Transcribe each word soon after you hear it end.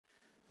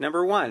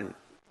Number one,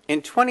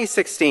 in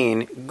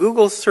 2016,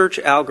 Google's search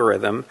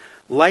algorithm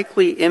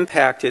likely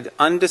impacted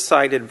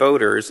undecided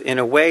voters in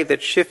a way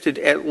that shifted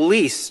at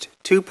least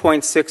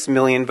 2.6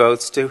 million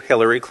votes to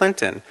Hillary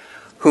Clinton,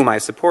 whom I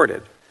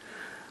supported.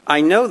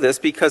 I know this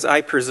because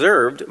I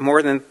preserved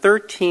more than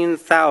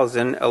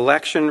 13,000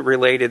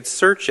 election-related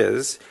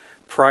searches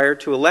prior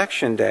to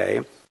Election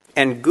Day,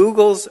 and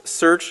Google's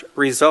search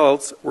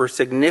results were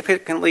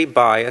significantly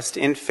biased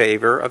in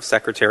favor of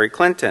Secretary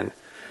Clinton.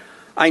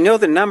 I know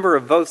the number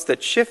of votes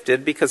that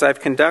shifted because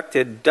I've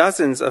conducted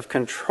dozens of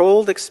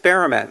controlled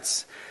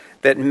experiments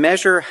that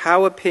measure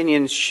how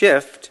opinions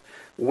shift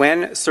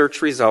when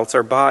search results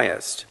are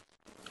biased.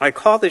 I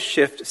call this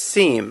shift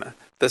SEAM,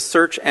 the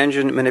Search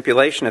Engine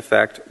Manipulation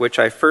Effect, which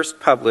I first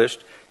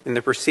published in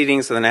the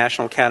Proceedings of the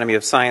National Academy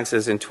of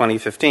Sciences in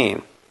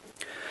 2015.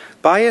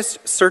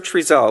 Biased search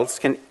results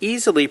can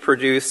easily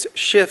produce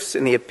shifts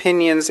in the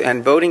opinions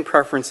and voting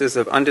preferences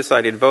of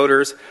undecided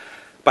voters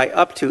by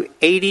up to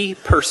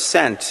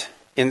 80%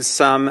 in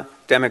some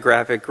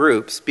demographic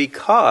groups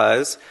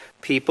because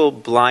people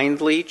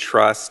blindly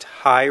trust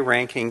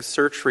high-ranking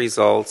search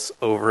results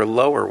over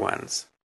lower ones.